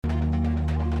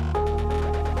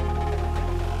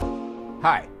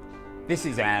Hi, this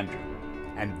is Andrew,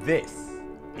 and this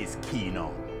is Keen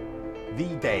On, the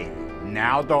daily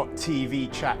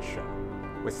Now.tv chat show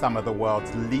with some of the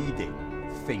world's leading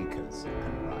thinkers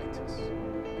and writers.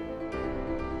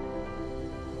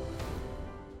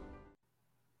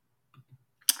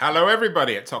 Hello,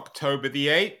 everybody. It's October the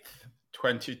 8th,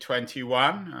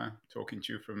 2021. Talking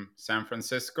to you from San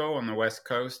Francisco on the west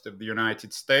coast of the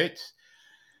United States.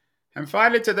 And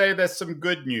finally, today, there's some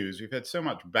good news. We've had so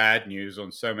much bad news on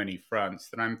so many fronts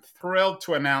that I'm thrilled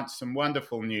to announce some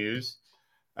wonderful news.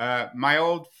 My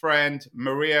old friend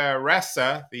Maria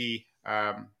Ressa, the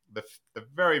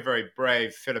very, very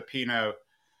brave Filipino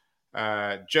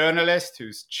journalist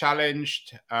who's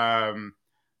challenged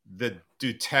the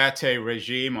Duterte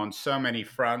regime on so many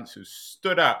fronts, who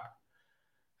stood up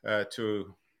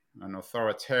to an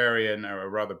authoritarian, or a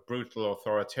rather brutal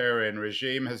authoritarian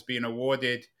regime, has been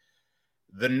awarded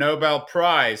the Nobel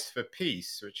Prize for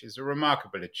Peace, which is a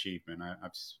remarkable achievement.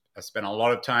 I've spent a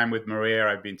lot of time with Maria.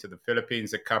 I've been to the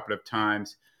Philippines a couple of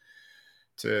times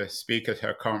to speak at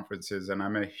her conferences, and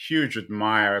I'm a huge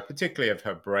admirer, particularly of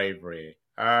her bravery.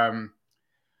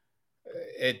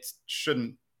 It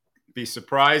shouldn't be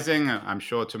surprising, I'm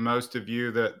sure, to most of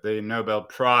you that the Nobel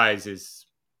Prize is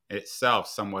itself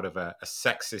somewhat of a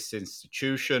sexist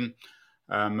institution.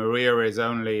 Maria is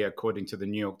only, according to the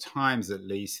New York Times at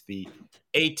least, the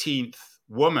 18th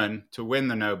woman to win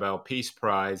the Nobel Peace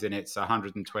Prize in its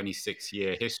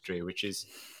 126-year history, which is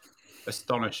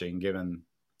astonishing given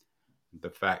the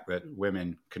fact that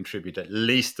women contribute at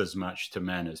least as much to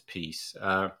men as peace.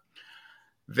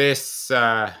 This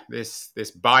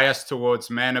bias towards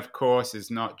men, of course,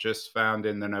 is not just found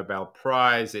in the Nobel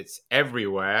Prize, it's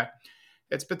everywhere.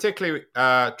 It's particularly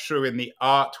true in the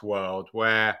art world,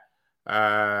 where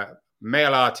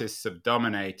male artists have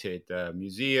dominated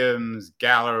museums,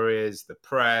 galleries, the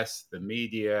press, the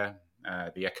media,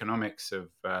 the economics of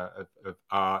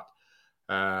art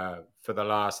for the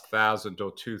last 1,000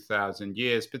 or 2,000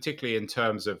 years, particularly in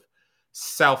terms of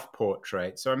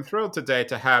self-portrait. So I'm thrilled today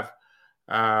to have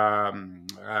an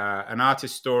art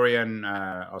historian,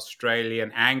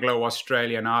 Anglo-Australian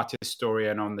art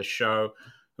historian on the show,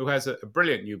 who has a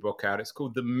brilliant new book out. It's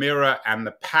called The Mirror and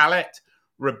the Palette: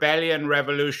 Rebellion,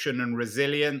 Revolution, and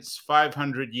Resilience,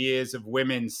 500 Years of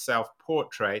Women's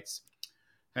Self-Portraits.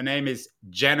 Her name is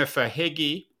Jennifer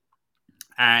Higgie,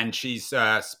 and she's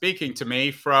speaking to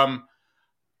me from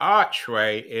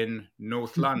Archway in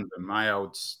North London, my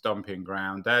old stomping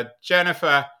ground.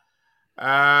 Jennifer,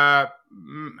 as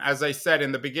I said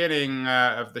in the beginning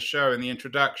of the show, in the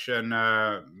introduction,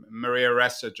 Maria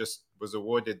Ressa just was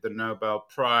awarded the Nobel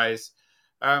Prize.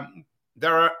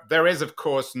 There is, of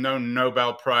course, no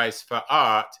Nobel Prize for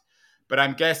art, but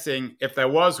I'm guessing if there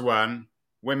was one,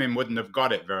 women wouldn't have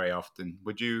got it very often.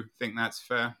 Would you think that's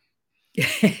fair?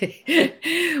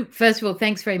 First of all,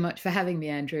 thanks very much for having me,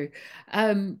 Andrew.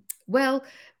 Well,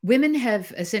 women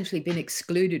have essentially been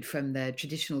excluded from the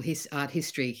traditional art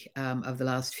history of the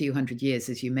last few hundred years,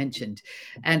 as you mentioned.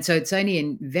 And so it's only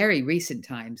in very recent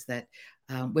times that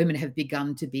women have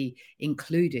begun to be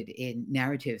included in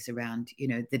narratives around,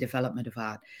 the development of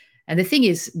art. And the thing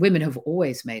is, women have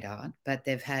always made art, but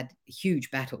they've had huge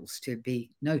battles to be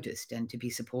noticed and to be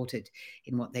supported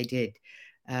in what they did.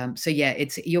 So yeah,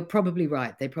 you're probably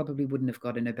right. They probably wouldn't have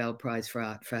got a Nobel Prize for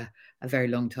art for a very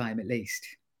long time, at least.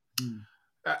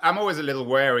 I'm always a little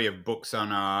wary of books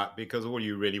on art, because all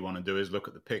you really want to do is look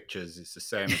at the pictures. It's the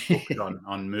same as books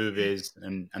on movies,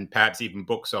 and perhaps even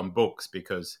books on books,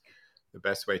 because the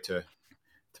best way to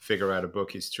figure out a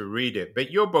book is to read it.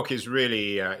 But your book is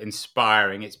really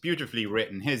inspiring. It's beautifully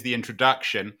written. Here's the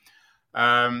introduction.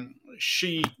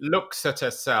 She looks at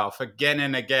herself again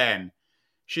and again.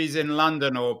 She's in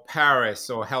London or Paris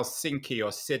or Helsinki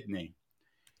or Sydney.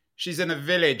 She's in a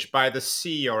village by the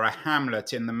sea or a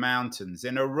hamlet in the mountains,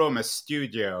 in a room, a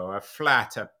studio, a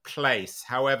flat, a place,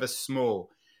 however small,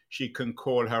 she can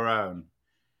call her own.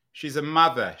 She's a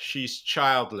mother, she's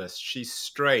childless, she's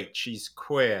straight, she's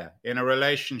queer, in a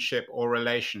relationship or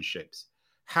relationships,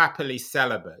 happily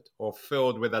celibate or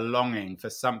filled with a longing for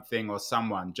something or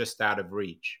someone just out of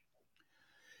reach.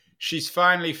 She's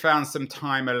finally found some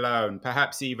time alone,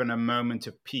 perhaps even a moment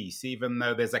of peace, even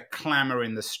though there's a clamor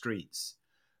in the streets.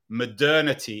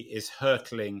 Modernity is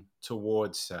hurtling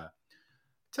towards her.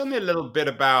 Tell me a little bit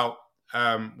about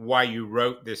why you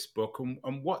wrote this book,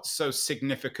 and what's so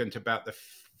significant about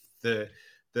the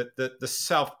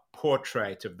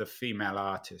self-portrait of the female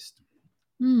artist.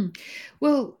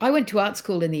 Well, I went to art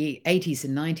school in the 80s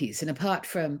and 90s, and apart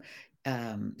from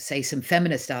say some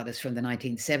feminist artists from the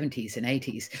 1970s and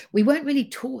 80s, we weren't really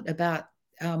taught about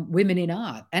women in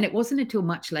art. And it wasn't until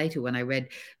much later when I read,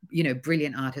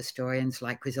 brilliant art historians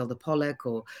like Griselda Pollock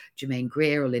or Germaine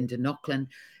Greer or Linda Nochlin,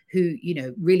 who,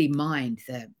 really mined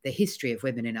the history of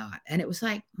women in art. And it was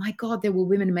like, my God, there were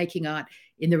women making art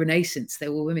in the Renaissance.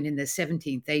 There were women in the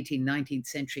 17th, 18th, 19th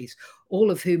centuries,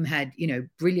 all of whom had,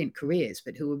 brilliant careers,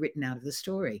 but who were written out of the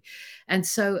story. And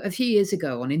so a few years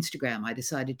ago on Instagram, I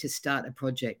decided to start a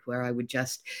project where I would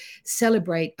just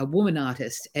celebrate a woman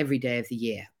artist every day of the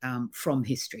year from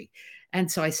history. And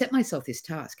so I set myself this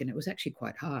task, and it was actually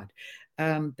quite hard.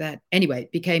 But anyway,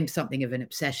 it became something of an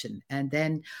obsession. And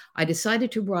then I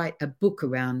decided to write a book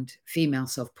around female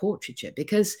self-portraiture,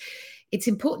 because it's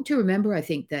important to remember, I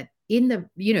think, that in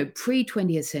the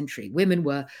pre-20th century, women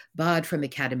were barred from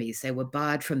academies. They were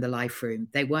barred from the life room.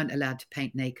 They weren't allowed to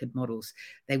paint naked models.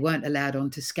 They weren't allowed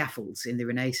onto scaffolds in the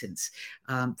Renaissance.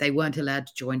 They weren't allowed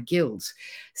to join guilds.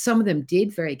 Some of them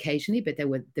did very occasionally, but they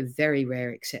were the very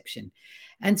rare exception.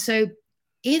 And so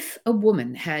if a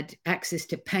woman had access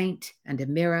to paint and a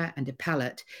mirror and a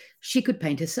palette, she could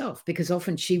paint herself, because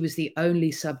often she was the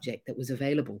only subject that was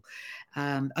available,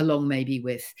 along maybe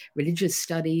with religious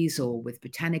studies or with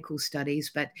botanical studies.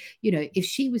 But, if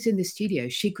she was in the studio,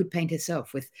 she could paint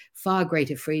herself with far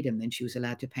greater freedom than she was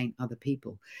allowed to paint other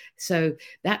people. So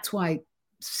that's why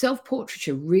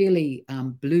self-portraiture really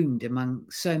bloomed among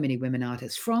so many women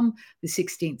artists from the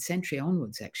 16th century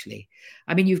onwards, actually.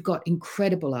 I mean, you've got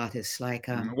incredible artists like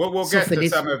we'll get to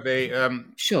some of the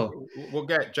sure, we'll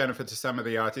get, Jennifer, to some of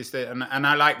the artists, and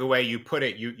I like the way you put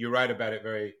it. You write about it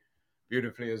very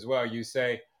beautifully as well. You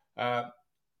say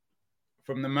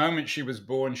from the moment she was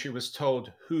born, she was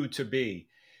told who to be.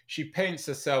 She paints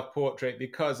a self-portrait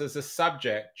because as a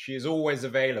subject she is always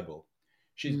available.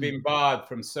 She's been barred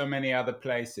from so many other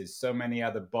places, so many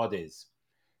other bodies.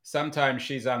 Sometimes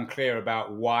she's unclear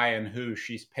about why and who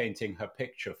she's painting her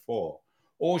picture for.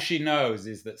 All she knows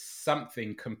is that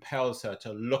something compels her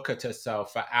to look at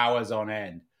herself for hours on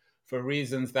end, for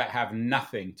reasons that have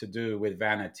nothing to do with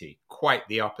vanity. Quite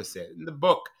the opposite. In the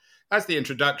book, that's the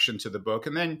introduction to the book.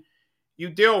 And then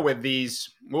you deal with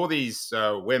all these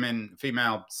women,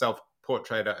 female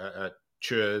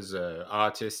self-portraitures,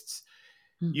 artists.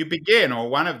 You begin, or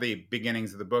one of the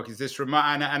beginnings of the book is this and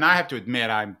I have to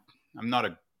admit,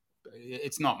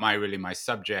 it's not really my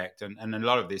subject, and a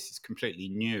lot of this is completely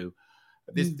new.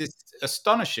 This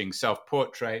astonishing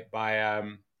self-portrait by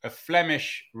a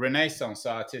Flemish Renaissance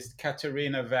artist,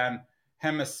 Catharina van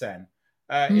Hemessen.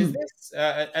 Is this,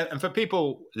 and for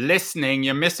people listening,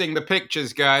 you're missing the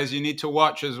pictures, guys. You need to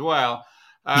watch as well.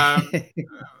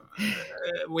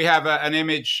 We have an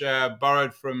image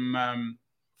borrowed from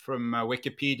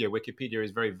Wikipedia. Wikipedia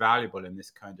is very valuable in this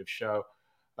kind of show,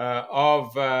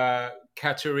 of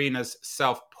Catharina's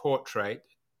self-portrait.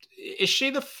 Is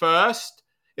she the first?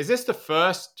 Is this the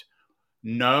first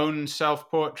known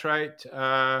self-portrait,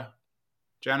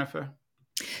 Jennifer?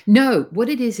 No, what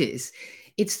it is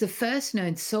it's the first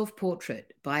known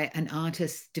self-portrait by an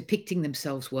artist depicting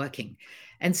themselves working.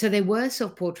 And so there were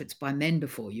self-portraits by men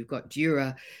before. You've got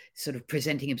Dürer sort of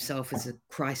presenting himself as a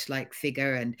Christ-like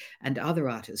figure, and other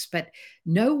artists. But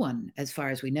no one, as far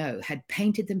as we know, had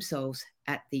painted themselves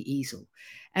at the easel.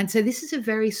 And so this is a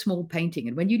very small painting.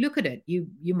 And when you look at it,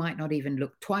 you might not even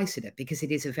look twice at it, because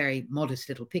it is a very modest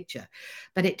little picture.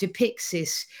 But it depicts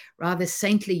this rather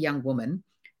saintly young woman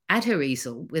at her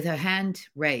easel with her hand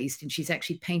raised, and she's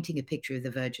actually painting a picture of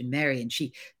the Virgin Mary. And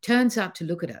she turns out to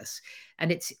look at us,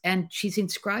 and she's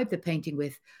inscribed the painting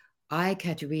with, "I,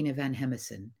 Catharina van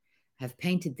Hemessen, have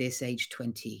painted this age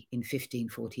 20 in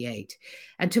 1548.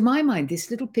 And to my mind,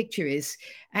 this little picture is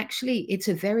actually, it's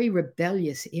a very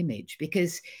rebellious image,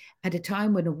 because at a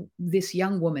time when this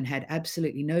young woman had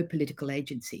absolutely no political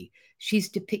agency, she's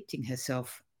depicting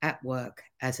herself at work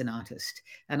as an artist.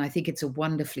 And I think it's a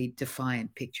wonderfully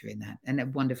defiant picture in that, and a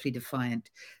wonderfully defiant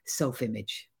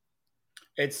self-image.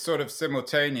 It's sort of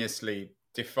simultaneously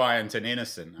defiant and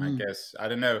innocent, I guess. I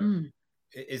don't know.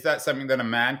 Is that something that a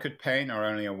man could paint, or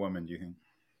only a woman, do you think?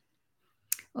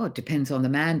 Oh, it depends on the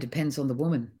man, depends on the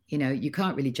woman. You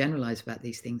can't really generalize about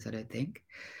these things, I don't think.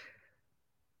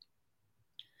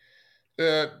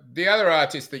 The other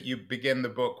artist that you begin the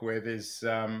book with is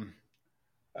and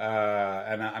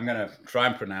I'm going to try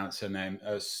and pronounce her name,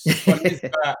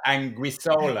 Sfonisba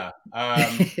Anguissola, an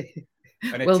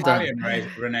Italian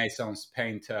Renaissance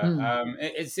painter.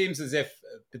 It seems as if,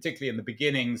 particularly in the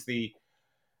beginnings,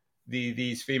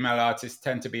 these female artists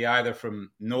tend to be either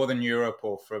from Northern Europe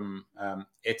or from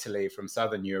Italy, from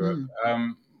Southern Europe.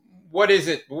 What is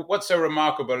it? What's so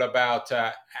remarkable about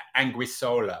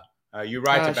Anguissola? You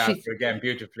write about her again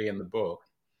beautifully in the book.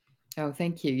 Oh,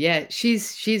 thank you. Yeah,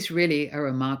 she's really a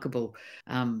remarkable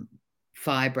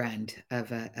firebrand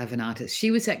of an artist. She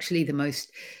was actually the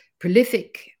most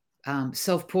prolific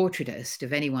self-portraitist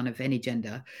of anyone of any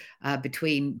gender,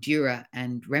 between Dürer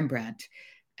and Rembrandt.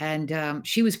 And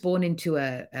she was born into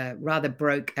a rather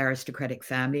broke aristocratic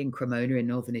family in Cremona in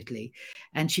northern Italy.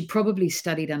 And she probably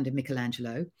studied under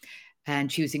Michelangelo.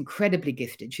 And she was incredibly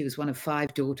gifted. She was one of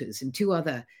 5 daughters, and two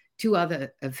other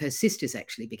of her sisters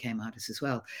actually became artists as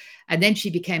well. And then she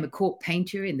became a court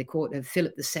painter in the court of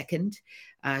Philip II.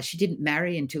 She didn't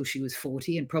marry until she was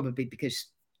 40, and probably because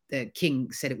the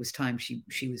king said it was time she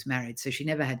was married. So she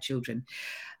never had children.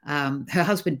 Her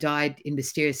husband died in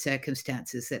mysterious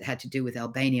circumstances that had to do with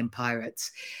Albanian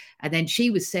pirates. And then she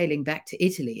was sailing back to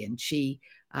Italy, and she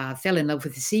fell in love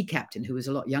with a sea captain who was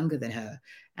a lot younger than her.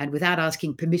 And without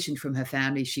asking permission from her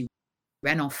family, she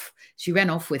ran off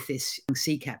with this young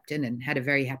sea captain and had a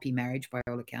very happy marriage by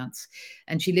all accounts.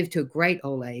 And she lived to a great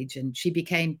old age, and she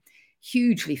became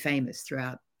hugely famous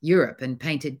throughout Europe and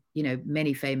painted,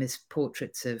 many famous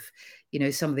portraits of,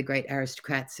 some of the great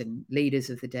aristocrats and leaders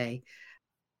of the day.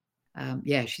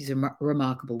 She's a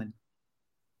remarkable one.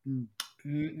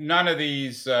 None of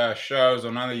these shows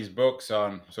or none of these books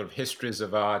on sort of histories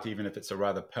of art, even if it's a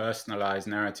rather personalized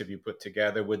narrative you put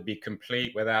together, would be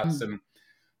complete without some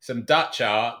Dutch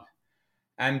art.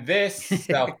 And this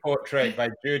self-portrait by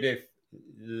Judith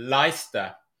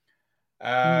Leyster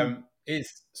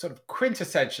is sort of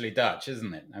quintessentially Dutch,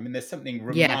 isn't it? I mean, there's something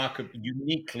remarkably,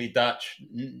 uniquely Dutch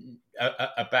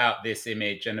about this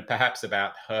image, and perhaps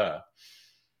about her.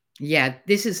 Yeah,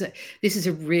 this is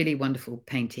a really wonderful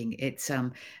painting. It's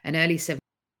an early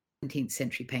 17th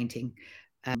century painting,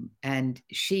 and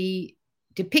she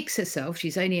depicts herself.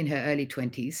 She's only in her early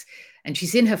 20s, and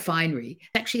she's in her finery,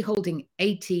 actually holding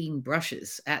 18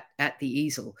 brushes at the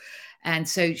easel. And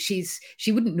so she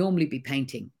wouldn't normally be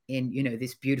painting in,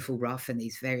 this beautiful ruff and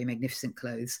these very magnificent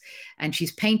clothes. And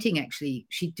she's painting, actually,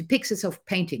 she depicts herself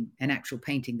painting an actual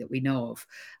painting that we know of,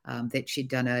 that she'd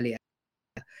done earlier.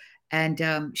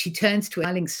 And she turns to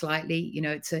smiling slightly.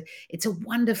 It's a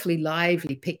wonderfully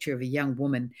lively picture of a young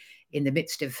woman in the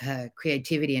midst of her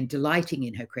creativity and delighting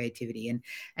in her creativity.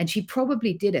 And she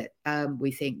probably did it,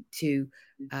 we think, to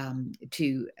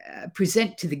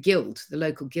present to the guild, the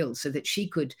local guild, so that she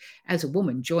could, as a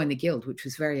woman, join the guild, which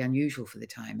was very unusual for the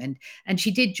time. And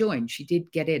she did join, she did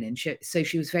get in, and so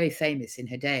she was very famous in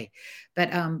her day.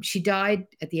 But she died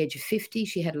at the age of 50.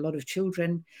 She had a lot of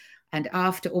children. And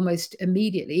after, almost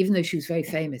immediately, even though she was very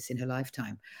famous in her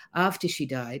lifetime, after she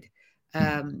died,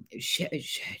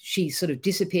 she sort of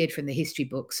disappeared from the history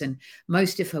books, and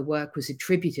most of her work was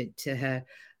attributed to her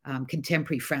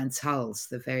contemporary Frans Hals,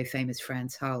 the very famous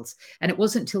Frans Hals. And it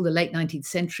wasn't until the late 19th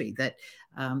century that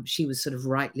she was sort of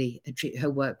her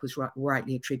work was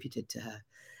rightly attributed to her.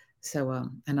 So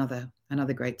another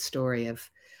great story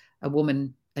of a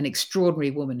woman, an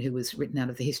extraordinary woman who was written out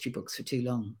of the history books for too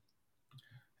long.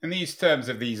 In these terms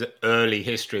of these early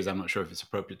histories, I'm not sure if it's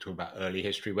appropriate to talk about early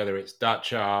history, whether it's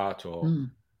Dutch art or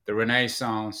the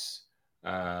Renaissance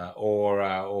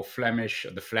or Flemish, or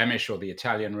the Flemish or the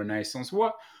Italian Renaissance.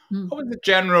 What was the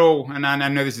general, and I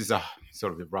know this is a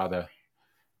sort of a rather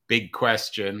big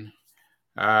question,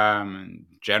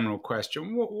 general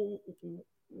question.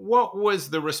 What was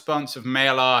the response of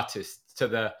male artists to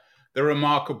the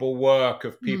remarkable work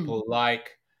of people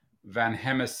like Van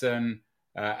Hemessen,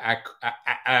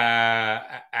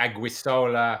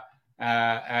 Anguissola,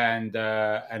 and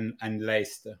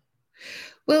Leyster?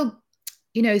 Well,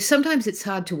 sometimes it's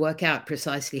hard to work out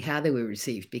precisely how they were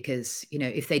received, because,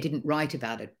 if they didn't write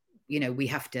about it, we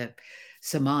have to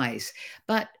surmise.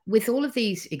 But with all of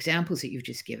these examples that you've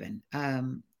just given,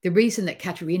 the reason that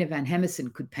Catharina van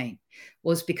Hemessen could paint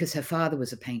was because her father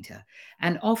was a painter.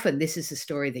 And often this is a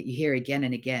story that you hear again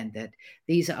and again, that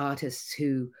these are artists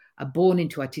who are born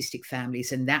into artistic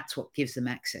families, and that's what gives them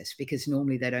access, because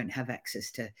normally they don't have access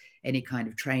to any kind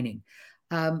of training.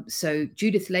 So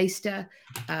Judith Leyster,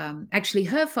 actually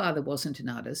her father wasn't an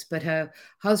artist, but her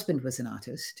husband was an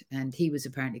artist, and he was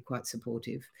apparently quite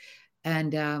supportive.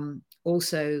 And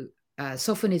also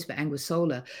Sophonisba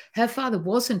Anguissola, her father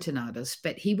wasn't an artist,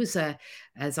 but he was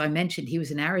as I mentioned, he was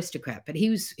an aristocrat, but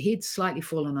he had slightly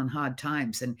fallen on hard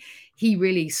times, and he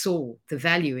really saw the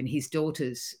value in his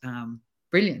daughter's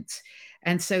brilliance.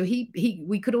 And so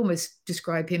we could almost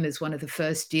describe him as one of the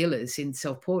first dealers in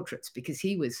self-portraits, because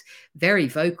he was very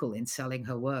vocal in selling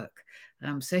her work.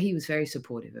 So he was very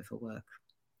supportive of her work.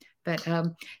 But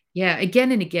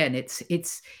again and again,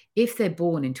 it's if they're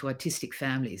born into artistic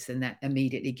families, then that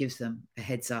immediately gives them a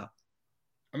heads up.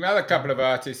 Another couple of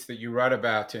artists that you write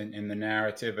about in the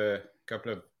narrative, a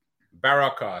couple of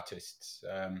Baroque artists,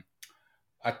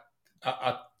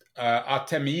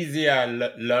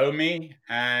 Artemisia Lomi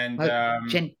and Oh,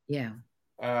 yeah,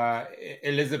 uh,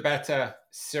 Elisabetta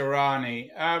Sirani.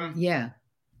 yeah.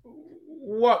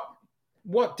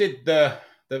 What did the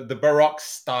Baroque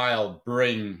style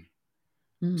bring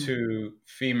Mm. to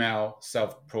female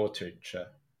self-portraiture?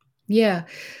 Yeah.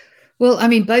 Well, I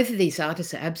mean, both of these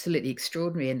artists are absolutely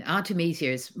extraordinary. And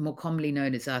Artemisia is more commonly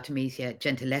known as Artemisia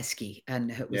Gentileschi, and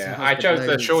it was her Yeah, I husband chose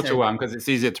the Loli. shorter So one because it's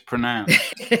easier to pronounce.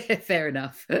 fair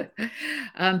enough.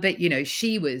 But,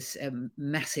 she was a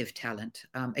massive talent.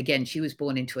 Again, she was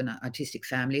born into an artistic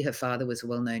family. Her father was a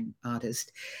well-known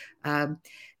artist. Um,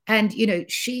 and,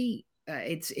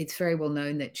 it's very well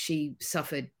known that she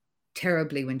suffered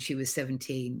terribly when she was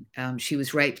 17. She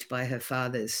was raped by her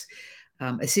father's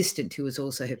assistant, who was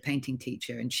also her painting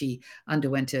teacher, and she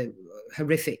underwent a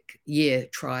horrific year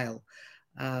trial.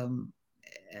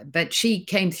 But she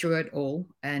came through it all,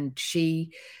 and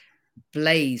she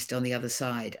blazed on the other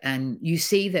side. And you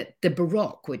see that the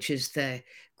Baroque, which is the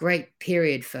great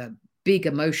period for big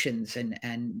emotions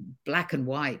and black and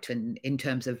white, and in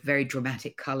terms of very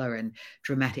dramatic color and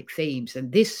dramatic themes, and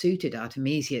this suited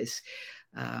Artemisia's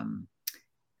um,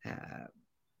 uh,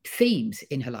 themes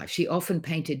in her life. She often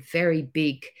painted very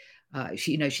big.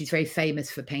 She's very famous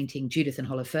for painting Judith and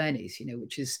Holofernes,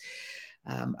 which is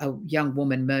a young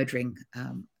woman murdering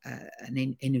an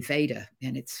invader,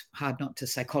 and it's hard not to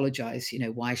psychologize,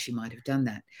 why she might have done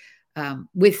that.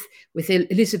 With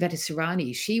Elisabetta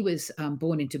Sirani, she was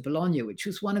born into Bologna, which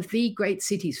was one of the great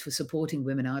cities for supporting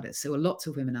women artists. There were lots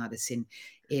of women artists in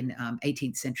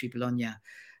 18th century Bologna.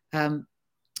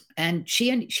 And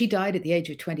she died at the age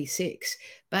of 26,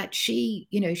 but she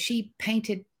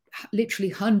painted literally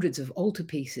hundreds of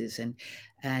altarpieces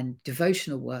and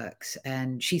devotional works.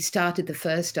 And she started the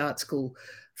first art school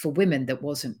for women that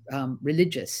wasn't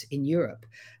religious in Europe.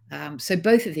 So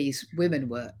both of these women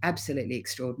were absolutely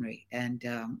extraordinary, and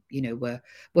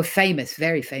were famous,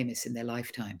 very famous in their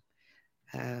lifetime.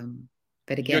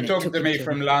 But again, You're talking to me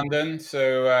from London,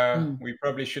 so we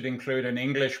probably should include an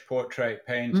English portrait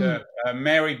painter,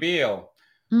 Mary Beale,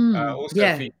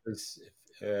 also features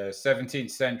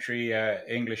 17th century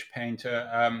English painter.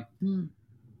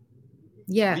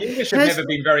 Yeah, the English have never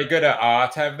been very good at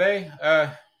art, have they,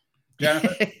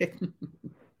 Jennifer?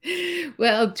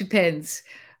 Well, it depends.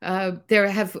 There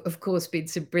have, of course, been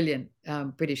some brilliant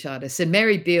British artists, and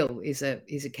Mary Beale is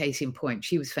a case in point.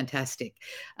 She was fantastic.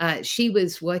 She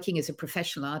was working as a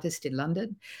professional artist in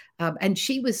London, and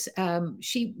she was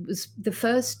the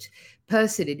first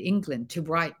person in England to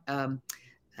write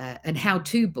an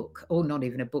how-to book, or not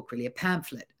even a book, really, a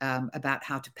pamphlet about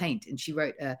how to paint. And she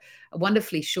wrote a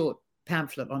wonderfully short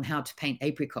pamphlet on how to paint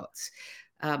apricots.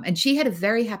 And she had a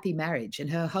very happy marriage, and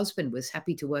her husband was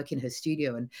happy to work in her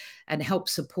studio and help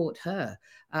support her.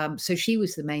 So she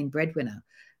was the main breadwinner.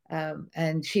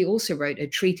 And she also wrote a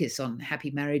treatise on happy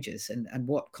marriages and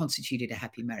what constituted a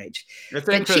happy marriage. It's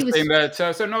interesting that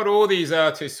so not all these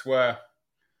artists were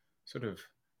sort of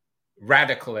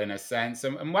radical in a sense.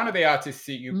 And one of the artists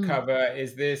that you cover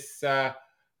is this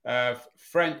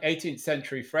French 18th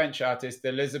century French artist,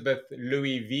 Elisabeth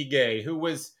Louis Viguet, who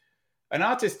was an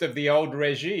artist of the old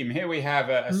regime. Here we have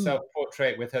a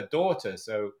self-portrait with her daughter.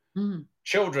 So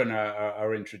children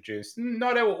are introduced.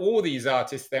 Not all these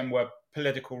artists then were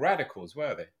political radicals,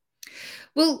 were they?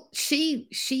 Well, she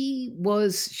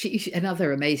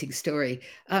another amazing story.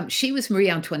 She was Marie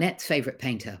Antoinette's favorite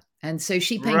painter. And so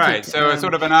she painted... Right, so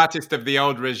sort of an artist of the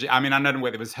old regime. I mean, I don't know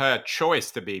whether it was her choice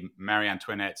to be Marie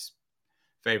Antoinette's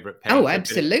favorite painter. Oh,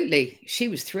 absolutely. She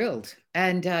was thrilled.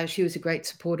 And she was a great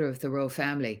supporter of the royal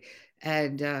family.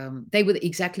 And they were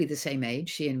exactly the same age,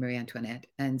 she and Marie Antoinette.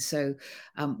 And so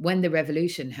when the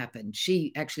revolution happened,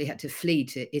 she actually had to flee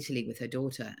to Italy with her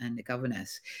daughter and the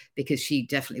governess, because she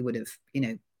definitely would have,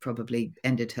 probably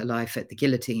ended her life at the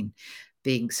guillotine,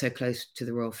 being so close to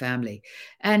the royal family.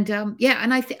 And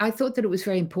and I thought that it was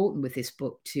very important with this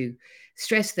book to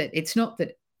stress that it's not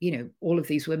that, all of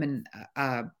these women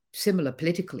are similar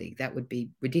politically. That would be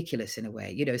ridiculous in a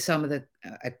way. Some of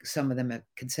them are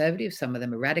conservative, some of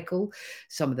them are radical,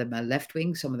 some of them are left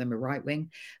wing, some of them are right wing,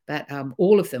 but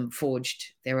all of them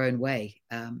forged their own way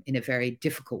in a very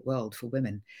difficult world for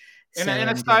women. In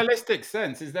a stylistic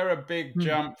sense, is there a big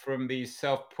jump from the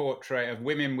self-portrait of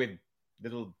women with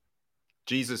little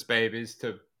Jesus babies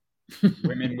to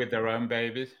women with their own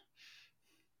babies?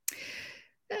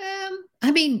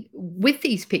 I mean, with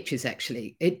these pictures,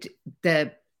 actually,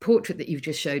 portrait that you've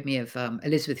just showed me of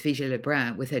Elizabeth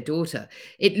Vigée-Lebrun with her daughter,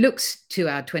 it looks to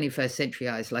our 21st century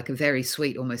eyes like a very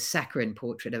sweet, almost saccharine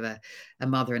portrait of a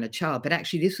mother and a child. But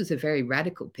actually, this was a very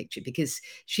radical picture because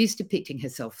she's depicting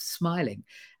herself smiling.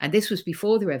 And this was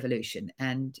before the revolution.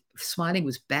 And smiling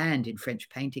was banned in French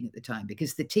painting at the time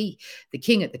because the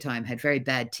king at the time had very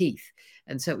bad teeth.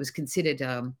 And so it was considered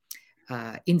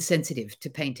insensitive to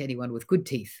paint anyone with good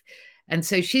teeth. And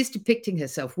so she's depicting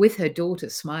herself with her daughter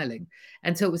smiling.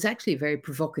 And so it was actually a very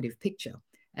provocative picture.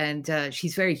 And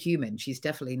she's very human. She's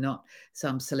definitely not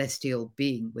some celestial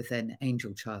being with an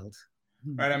angel child.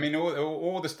 Right. I mean,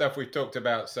 all the stuff we've talked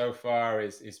about so far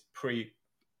is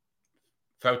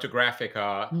pre-photographic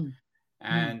art.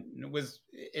 And it was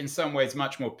in some ways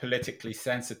much more politically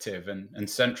sensitive and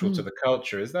central to the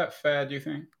culture. Is that fair, do you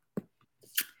think?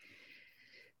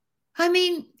 I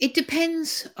mean, it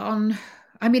depends on...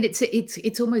 I mean,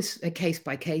 it's almost a case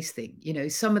by case thing. You know,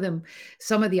 some of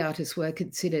the artists were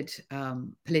considered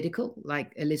political,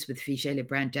 like Elizabeth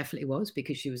Vigée-Lebrun definitely was,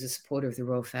 because she was a supporter of the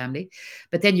royal family.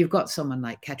 But then you've got someone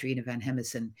like Catharina van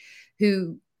Hemessen,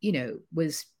 who, you know,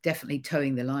 was definitely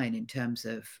towing the line in terms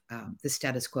of the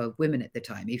status quo of women at the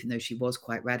time. Even though she was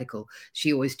quite radical,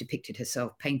 she always depicted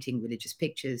herself painting religious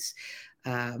pictures.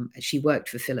 She worked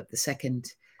for Philip II.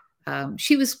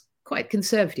 She was quite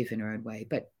conservative in her own way,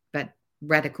 but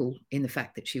radical in the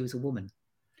fact that she was a woman.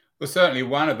 Well, certainly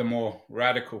one of the more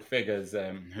radical figures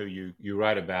who you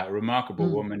write about, a remarkable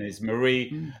woman, is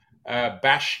Marie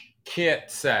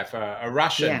Bashkirtsev, a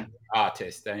Russian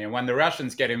artist. And when the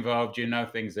Russians get involved, you know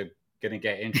things are going to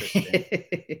get interesting.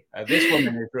 This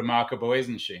woman is remarkable,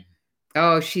 isn't she?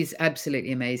 Oh, she's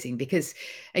absolutely amazing because,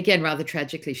 again, rather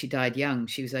tragically, she died young.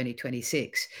 She was only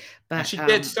 26. But and she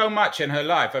did so much in her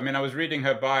life. I mean, I was reading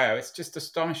her bio. It's just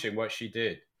astonishing what she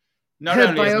did. Not her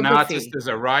only biography, as an artist, as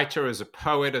a writer, as a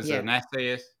poet, as an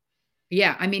essayist.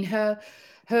 Yeah, I mean,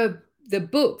 the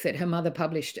book that her mother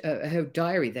published, her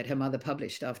diary that her mother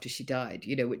published after she died,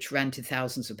 you know, which ran to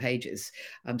thousands of pages.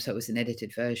 So it was an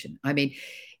edited version. I mean,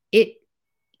 it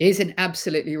is an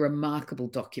absolutely remarkable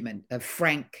document, a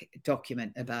frank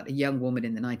document about a young woman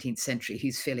in the 19th century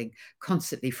who's feeling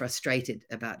constantly frustrated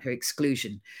about her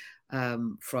exclusion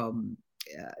from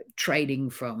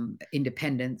trading, from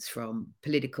independence, from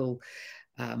political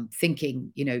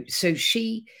thinking, you know. So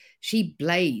she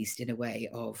blazed in a way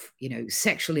of, you know,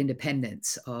 sexual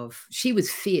independence. She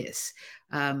was fierce.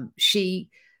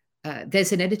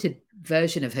 There's an edited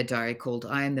version of her diary called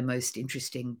 "I Am the Most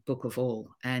Interesting Book of All,"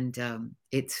 and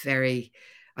it's very.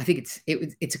 I think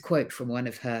it's a quote from one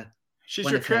of her. She's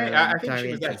Ukrainian. I think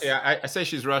she was actually. I say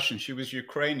she's Russian. She was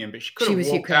Ukrainian, but she could have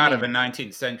walked out of a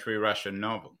 19th century Russian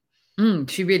novel.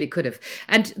 She really could have.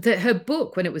 And her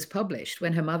book, when it was published,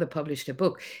 when her mother published her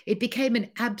book, it became an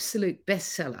absolute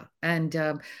bestseller. And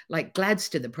like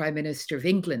Gladstone, the Prime Minister of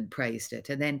England, praised it.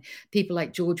 And then people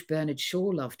like George Bernard Shaw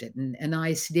loved it. And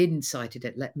Anais Nin cited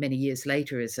it many years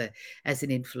later as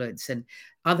an influence. And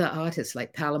other artists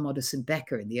like Paula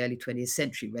Modersohn-Becker in the early 20th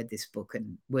century read this book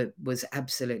and was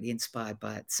absolutely inspired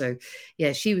by it. So,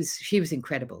 yeah, she was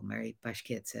incredible, Marie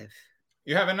Bashkirtsev.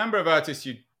 You have a number of artists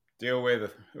you deal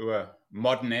with who are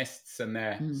modernists and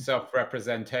their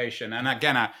self-representation. And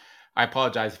again, I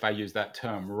apologize if I use that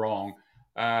term wrong.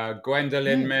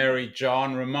 Gwendolen Mary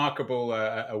John, remarkable,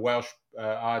 a Welsh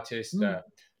artist,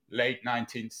 late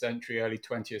 19th century, early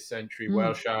 20th century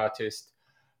Welsh artist.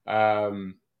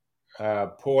 Paula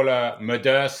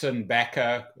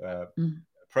Modersohn-Becker,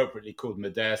 appropriately called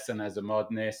Modersohn as a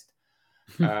modernist.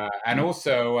 And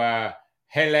also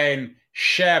Helene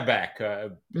Scherbeck,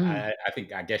 I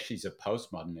guess she's a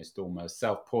postmodernist almost,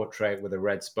 self-portrait with a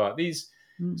red spot. These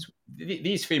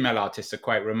female artists are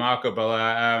quite remarkable.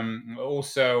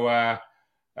 Also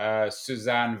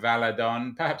Suzanne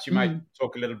Valadon. Perhaps you might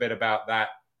talk a little bit about that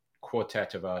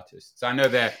quartet of artists. I know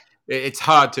it's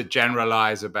hard to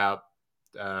generalize about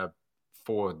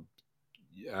four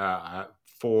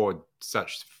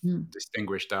such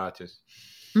distinguished artists.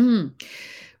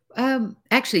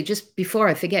 Actually, just before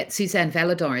I forget, Suzanne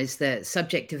Valadon is the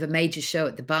subject of a major show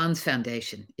at the Barnes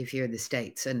Foundation, if you're in the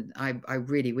States. And I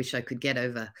really wish I could get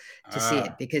over to see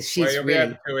it because she's you'll really...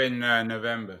 be able to in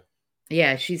November.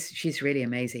 Yeah, she's really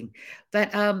amazing.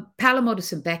 But Paula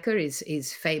Modersohn-Becker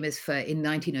is famous for, in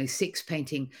 1906,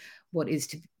 painting what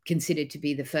is considered to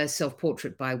be the first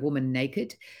self-portrait by a woman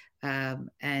naked.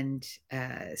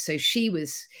 So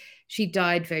she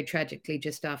died very tragically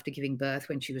just after giving birth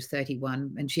when she was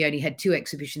 31, and she only had 2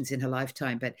 exhibitions in her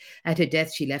lifetime. But at her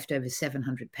death, she left over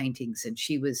 700 paintings, and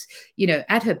she was, you know,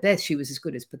 at her best, she was as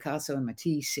good as Picasso and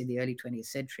Matisse in the early 20th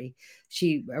century.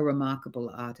 She a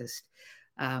remarkable artist.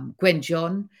 Gwen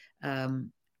John,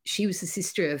 she was the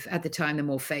sister of, at the time, the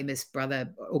more famous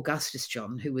brother Augustus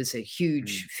John, who was a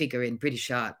huge figure in British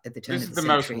art at the turn This of is the the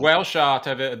most century. Welsh art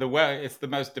I've ever. It's the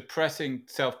most depressing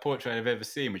self-portrait I've ever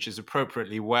seen, which is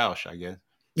appropriately Welsh, I guess.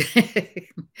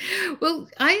 Well,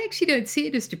 I actually don't see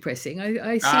it as depressing.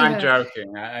 I see I'm her.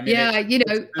 joking. I mean, Yeah,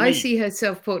 it's I bleak. see her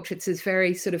self-portraits as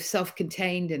very sort of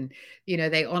self-contained, and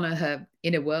they honor her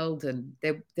inner world, and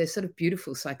they're sort of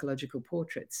beautiful psychological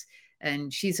portraits.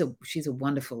 And she's a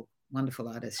wonderful, wonderful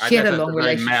artist. I She had guess a that's long a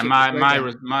very male. relationship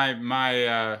with Rembrandt.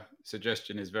 My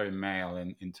suggestion is very male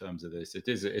in terms of this.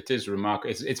 It is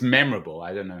remarkable. It's memorable.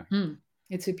 I don't know.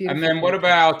 It's a And beautiful then what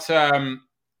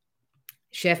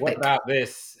Schäferbeck. about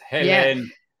this Yeah,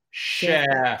 Helen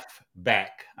Schäferbeck. Schäferbeck?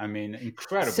 I mean,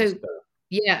 incredible So stuff.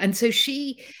 yeah, and so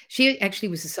she actually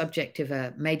was the subject of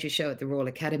a major show at the Royal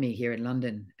Academy here in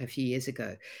London a few years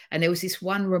ago, and there was this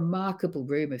one remarkable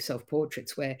room of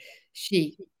self-portraits where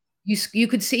she you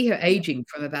could see her aging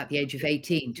from about the age of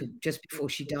 18 to just before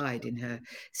she died in her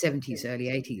 70s, early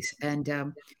 80s,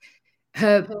 and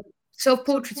her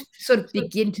self-portraits sort of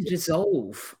begin to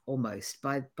dissolve almost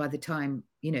by the time,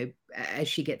 as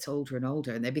she gets older and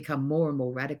older, and they become more and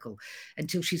more radical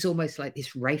until she's almost like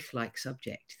this wraith-like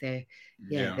subject.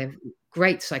 Yeah. They're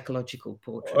great psychological Of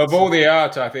portraits. all the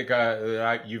art, I think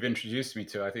you've introduced me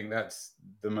to, I think that's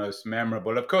the most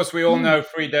memorable. Of course, we all know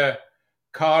Frida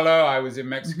Kahlo. I was in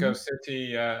Mexico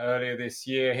City earlier this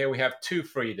year. Here we have two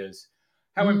Fridas.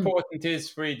 How important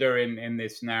is Frida in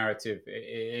this narrative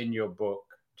in your book,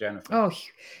 Jennifer? Oh,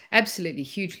 absolutely,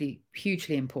 hugely,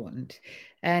 hugely important.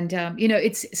 And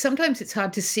it's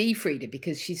hard to see Frida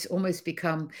because she's almost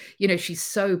become, she's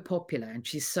so popular and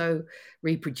she's so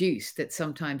reproduced that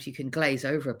sometimes you can glaze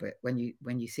over a bit when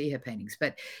you see her paintings.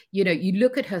 But you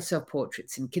look at her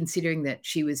self-portraits, and considering that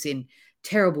she was in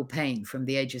terrible pain from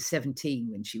the age of 17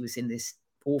 when she was in this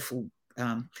awful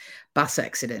bus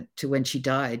accident to when she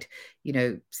died,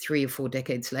 3 or 4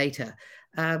 decades later.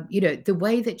 The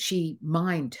way that she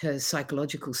mined her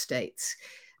psychological states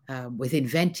with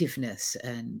inventiveness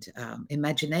and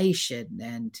imagination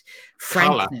and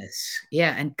frankness,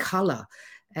 and color.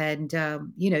 And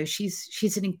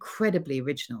she's an incredibly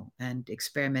original and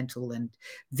experimental and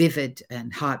vivid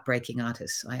and heartbreaking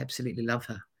artist. I absolutely love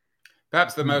her.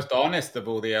 Perhaps the most honest of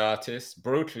all the artists,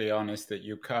 brutally honest, that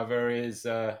you cover is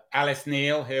Alice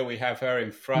Neel. Here we have her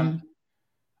in front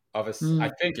of us. I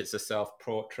think it's a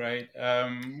self-portrait.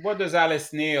 What does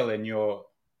Alice Neel in your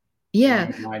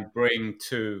mind bring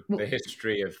to the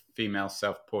history of female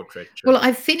self-portraiture? Well,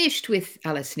 I finished with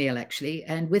Alice Neel, actually,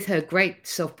 and with her great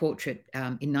self-portrait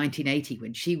in 1980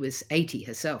 when she was 80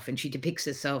 herself, and she depicts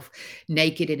herself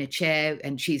naked in a chair,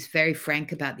 and she's very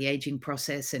frank about the aging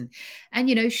process, and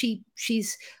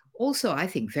she's also, I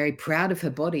think, very proud of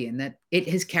her body and that it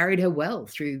has carried her well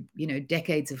through,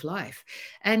 decades of life.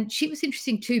 And she was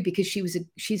interesting too, because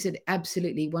she's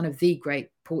absolutely one of the great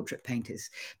portrait painters,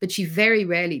 but she very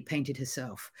rarely painted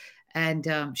herself. And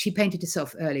she painted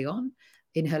herself early on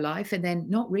in her life, and then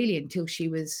not really until she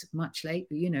was much later,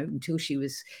 until she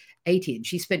was 80. And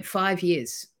she spent 5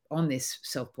 years on this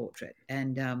self-portrait.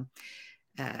 And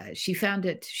she found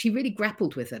it, she really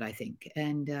grappled with it, I think.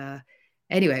 And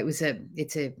anyway,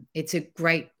 it's a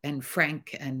great and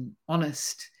frank and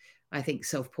honest, I think,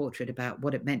 self-portrait about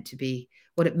what it means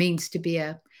to be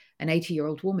an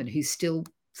 80-year-old woman who's still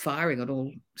firing on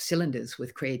all cylinders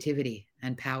with creativity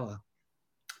and power.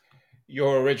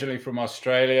 You're originally from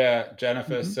Australia,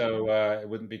 Jennifer, so it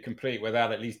wouldn't be complete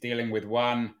without at least dealing with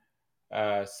one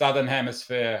Southern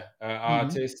Hemisphere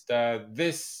artist.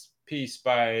 This piece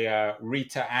by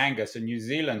Rita Angus, a New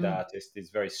Zealand artist, is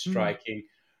very striking.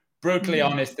 Brutally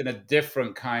honest in a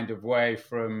different kind of way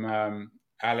from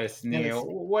Alice Neel.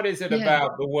 What is it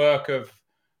about the work of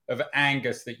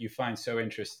Angus that you find so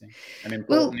interesting and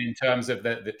important in terms of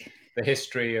the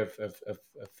history of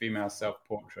female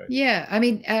self-portrait? Yeah, I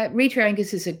mean, Rita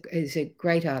Angus is a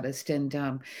great artist,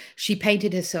 and she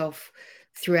painted herself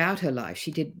throughout her life. She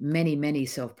did many, many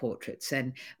self-portraits,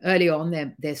 and early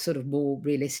on they're sort of more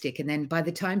realistic. And then by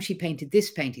the time she painted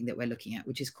this painting that we're looking at,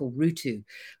 which is called Rutu,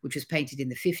 which was painted in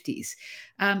the 50s,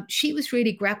 she was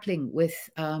really grappling with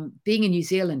being a New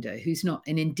Zealander who's not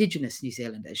an Indigenous New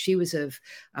Zealander. She was of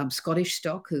Scottish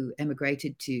stock who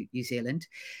emigrated to New Zealand.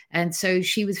 And so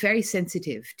she was very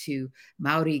sensitive to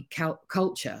Maori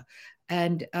culture.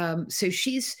 And so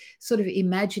she's sort of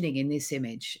imagining in this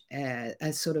image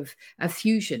a sort of a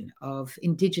fusion of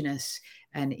indigenous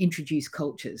and introduced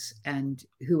cultures, and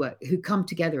who come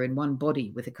together in one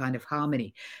body with a kind of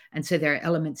harmony. And so there are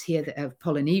elements here of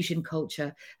Polynesian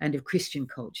culture and of Christian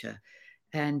culture.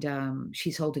 And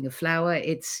she's holding a flower.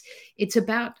 It's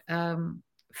about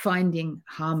finding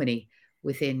harmony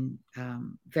within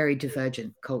very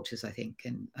divergent cultures, I think.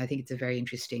 And I think it's a very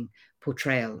interesting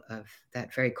portrayal of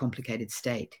that very complicated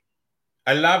state.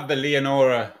 I love the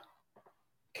Leonora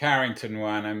Carrington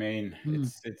one. I mean,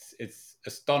 it's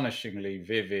astonishingly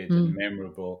vivid and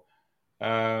memorable.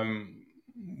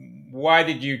 Why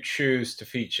did you choose to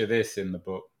feature this in the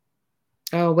book?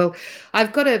 Oh, well,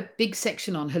 I've got a big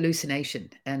section on hallucination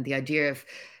and the idea of,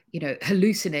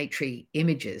 hallucinatory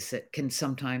images that can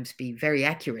sometimes be very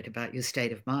accurate about your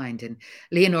state of mind. And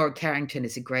Leonora Carrington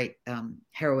is a great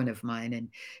heroine of mine, and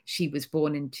she was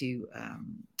born into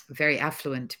a very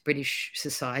affluent British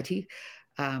society.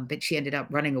 But she ended up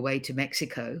running away to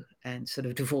Mexico and sort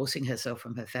of divorcing herself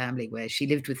from her family, where she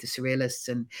lived with the surrealists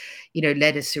and,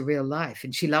 led a surreal life.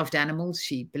 And she loved animals.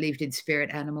 She believed in spirit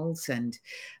animals, and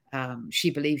she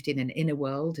believed in an inner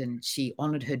world, and she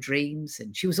honored her dreams.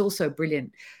 And she was also a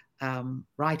brilliant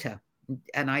writer.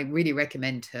 And I really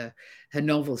recommend her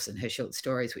novels and her short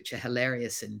stories, which are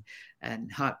hilarious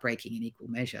and heartbreaking in equal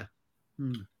measure.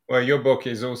 Well, your book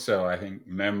is also, I think,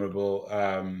 memorable.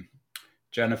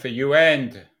 Jennifer, you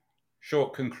end,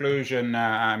 short conclusion.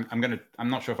 I'm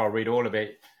not sure if I'll read all of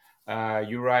it.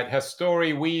 You write, her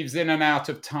story weaves in and out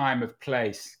of time, of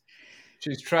place.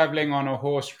 She's traveling on a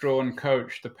horse-drawn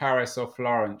coach to Paris or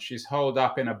Florence. She's holed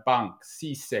up in a bunk,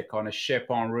 seasick on a ship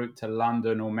en route to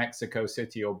London or Mexico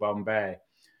City or Bombay.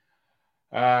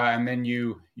 And then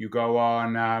you go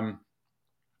on.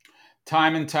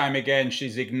 Time and time again,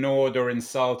 she's ignored or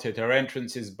insulted. Her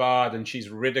entrance is barred and she's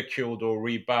ridiculed or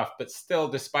rebuffed. But still,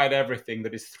 despite everything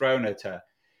that is thrown at her,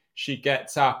 she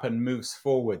gets up and moves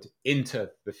forward into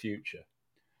the future.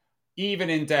 Even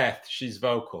in death, she's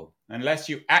vocal. Unless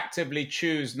you actively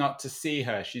choose not to see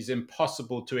her, she's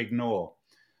impossible to ignore.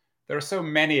 There are so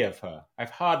many of her. I've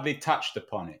hardly touched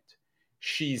upon it.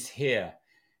 She's here.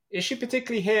 Is she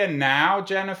particularly here now,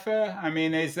 Jennifer? I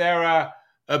mean, is there a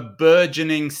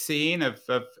burgeoning scene of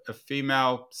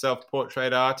female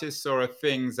self-portrait artists, or are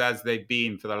things as they've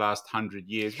been for the last 100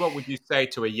 years? What would you say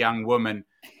to a young woman,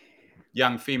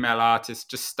 young female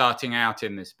artist just starting out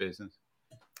in this business?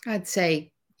 I'd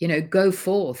say, go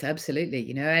forth.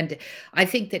 Absolutely. And I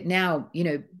think that now,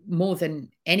 more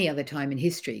than any other time in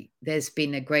history, there's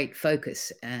been a great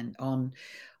focus and on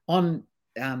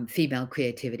female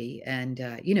creativity. And,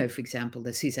 for example,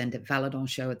 the Suzanne de Valadon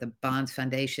show at the Barnes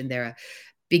Foundation, there are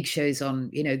big shows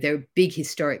on, there are big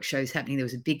historic shows happening. There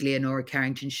was a big Leonora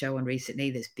Carrington show on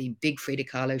recently. There's been big Frida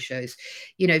Kahlo shows.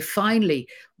 Finally,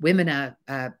 women are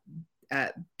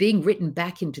being written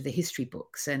back into the history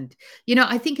books. And,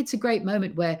 I think it's a great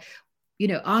moment where,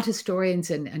 art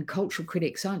historians and cultural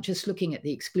critics aren't just looking at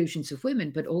the exclusions of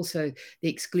women, but also the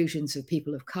exclusions of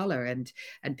people of color and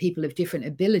people of different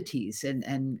abilities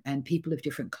and people of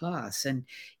different class. And,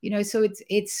 so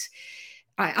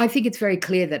I think it's very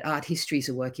clear that art history is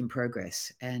a work in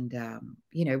progress. And,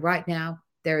 right now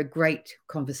there are great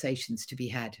conversations to be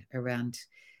had around,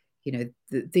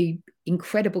 the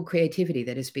incredible creativity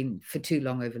that has been for too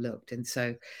long overlooked. And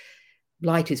so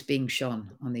light is being shone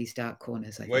on these dark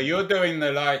corners, I think. Well, you're doing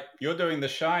the light, you're doing the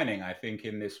shining, I think,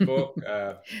 in this book.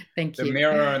 Thank you. The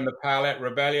Mirror and the Palette,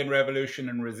 Rebellion, Revolution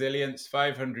and Resilience,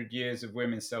 500 Years of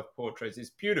Women's Self-Portraits.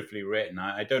 It's beautifully written.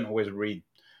 I don't always read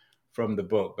from the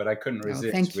book, but I couldn't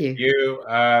resist with you.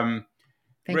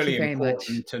 Thank really you very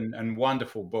important and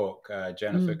wonderful book,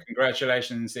 Jennifer.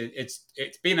 Congratulations.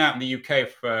 It's been out in the UK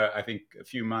for, I think, a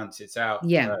few months. It's out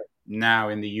now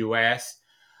in the US.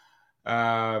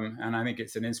 And I think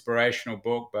it's an inspirational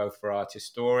book, both for art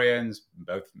historians,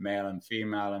 both male and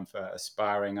female, and for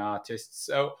aspiring artists.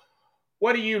 So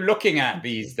what are you looking at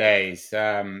these days?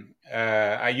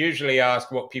 I usually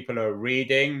ask what people are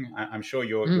reading. I'm sure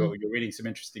you're reading some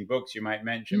interesting books you might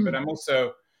mention, but I'm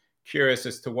also curious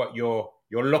as to what you're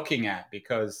looking at,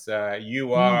 because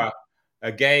you are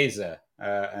a gazer,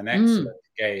 an excellent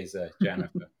gazer,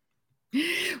 Jennifer.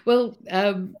 Well,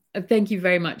 thank you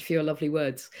very much for your lovely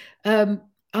words. I'm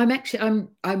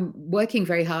working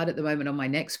very hard at the moment on my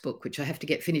next book, which I have to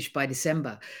get finished by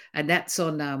December, and that's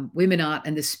on women art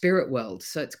and the spirit world.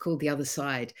 So it's called The Other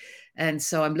Side, and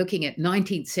so I'm looking at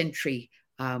 19th century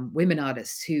women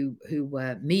artists who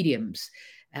were mediums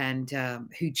and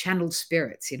who channeled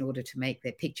spirits in order to make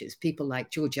their pictures. People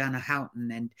like Georgiana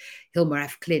Houghton and Hilma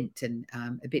af Klint, and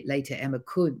a bit later Emma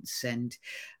Kuntz. And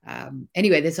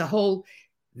anyway, there's a whole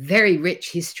very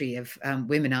rich history of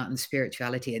women art and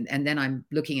spirituality. And then I'm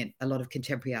looking at a lot of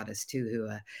contemporary artists too, who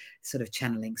are sort of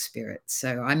channeling spirits.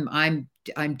 So I'm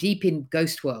deep in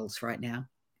ghost worlds right now.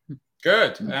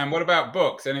 Good. And what about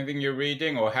books? Anything you're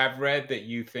reading or have read that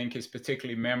you think is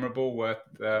particularly memorable, worth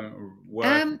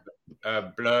blurbing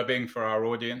for our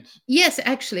audience? Yes,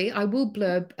 actually, I will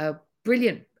blurb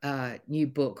brilliant new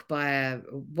book by a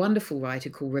wonderful writer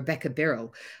called Rebecca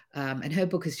Birrell. And her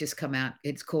book has just come out.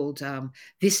 It's called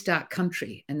This Dark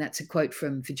Country. And that's a quote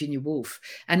from Virginia Woolf.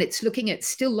 And it's looking at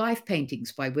still life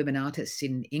paintings by women artists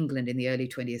in England in the early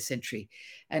 20th century.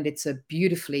 And it's a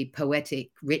beautifully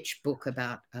poetic, rich book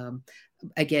about,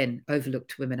 again,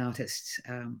 overlooked women artists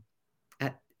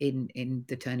in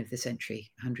the turn of the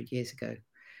century, 100 years ago.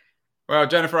 Well,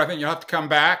 Jennifer, I think you'll have to come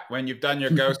back when you've done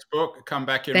your ghost book, come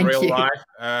back in real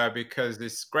life, because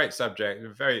this great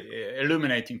subject, very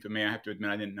illuminating for me. I have to admit,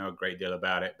 I didn't know a great deal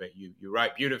about it, but you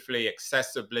write beautifully,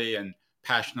 accessibly, and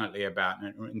passionately about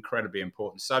an incredibly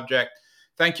important subject.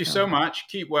 Thank you so much.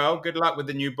 Keep well. Good luck with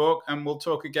the new book, and we'll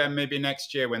talk again maybe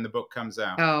next year when the book comes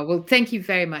out. Oh, well, thank you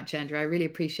very much, Andrew. I really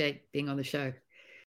appreciate being on the show.